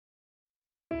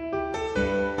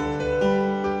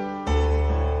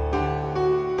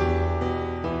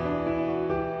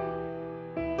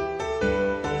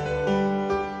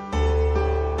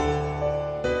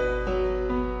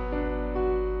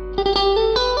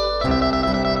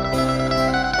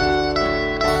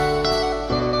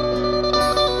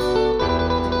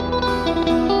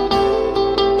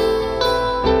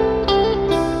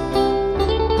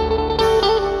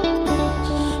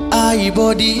บ่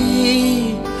ดี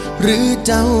หรือเ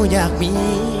จ้าอยากมี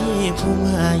ผู้ให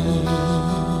ม่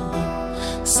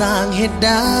สร้างเหตุใ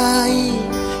ด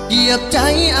เหยียบใจ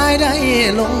อายได้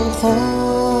ลงคอ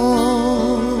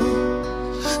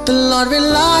ตลอดเว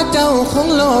ลาเจ้าของ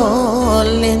ล้อ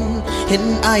เล่นเห็น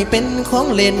อายเป็นของ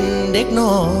เล่นเด็ก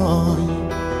น้อย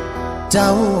เจ้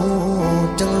า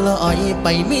จังลอยไป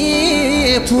มี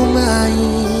ผู้ใหม่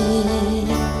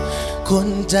คน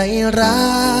ใจร้า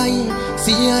ยเ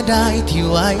สียดายที่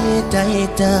ไว้ใจ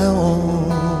เจ้า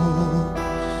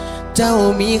เจ้า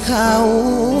มีเขา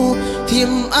ทิ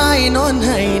มอ้ายนอนใ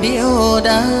ห้เดียวไ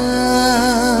ด้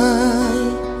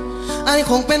อ้าย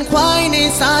คงเป็นควายใน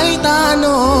สายตา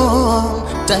น้อง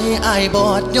ใจอ้ายบอ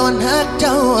ดย้อนฮักเ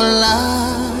จ้าหลา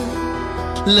ย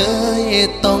เลย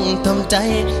ต้องทำใจ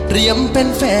เตรียมเป็น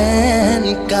แฟน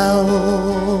เก่า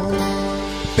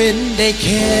เป็นได้แ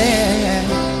ค่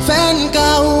แฟนเ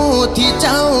ก่าที่เ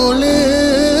จ้าลื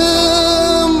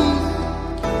ม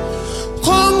ค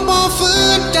งบ่ฝื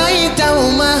นใจเจ้า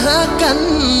มาหากัน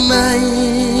ใหม่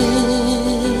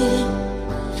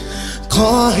ข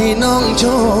อให้น้องโช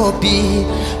คดี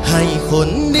ให้คน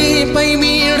ดีไป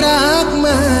มีรักให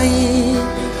ม่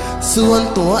ส่วน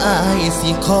ตัวอาย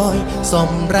สิคอยซ่อ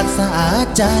มรักษา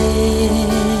ใจ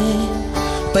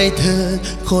ไปเถอะ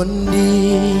คนดี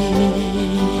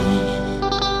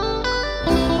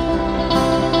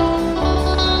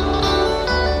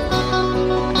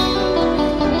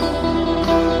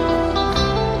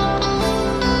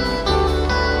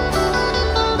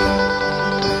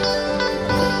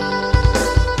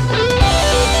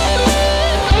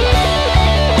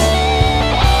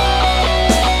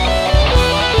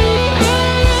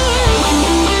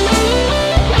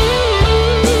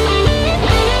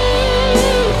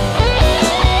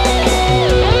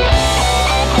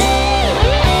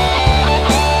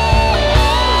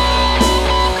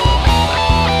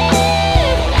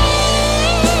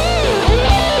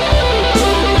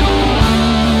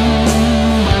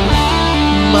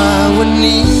วัน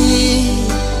นี้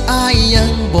อายยั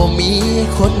งบ่มี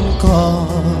คนกอ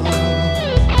ด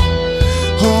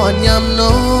หอนยามน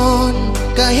อน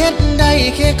ก็เฮ็ดได้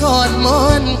แค่กอดมอ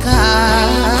นขา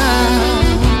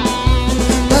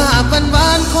ภาพหวา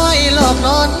นๆคอยหลอกน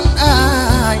อนอา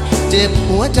ยเจ็บ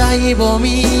หัวใจบ่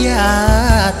มียา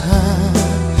ทา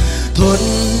ทน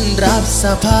รับส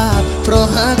ภาพเพราะ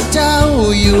หักเจ้า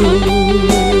อยู่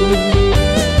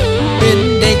เป็น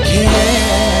ได้แค่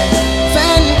แฟ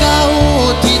นเก่า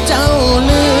ที่เจ้า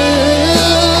ลื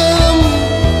ม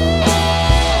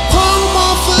คงบ่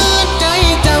ฝืนใจ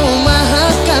เจ้ามาหา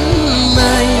กันให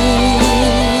ม่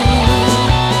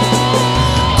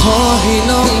ขอให้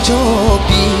น้องโชค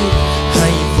ดีให้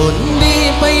คนดี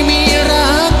ไปมี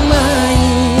รักใหม่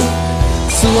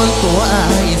ส่วนตัวอา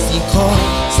ยสิคอย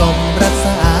ซ่อมรักษ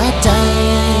าใจ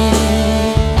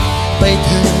ไปเถ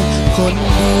อะคน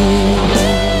ดี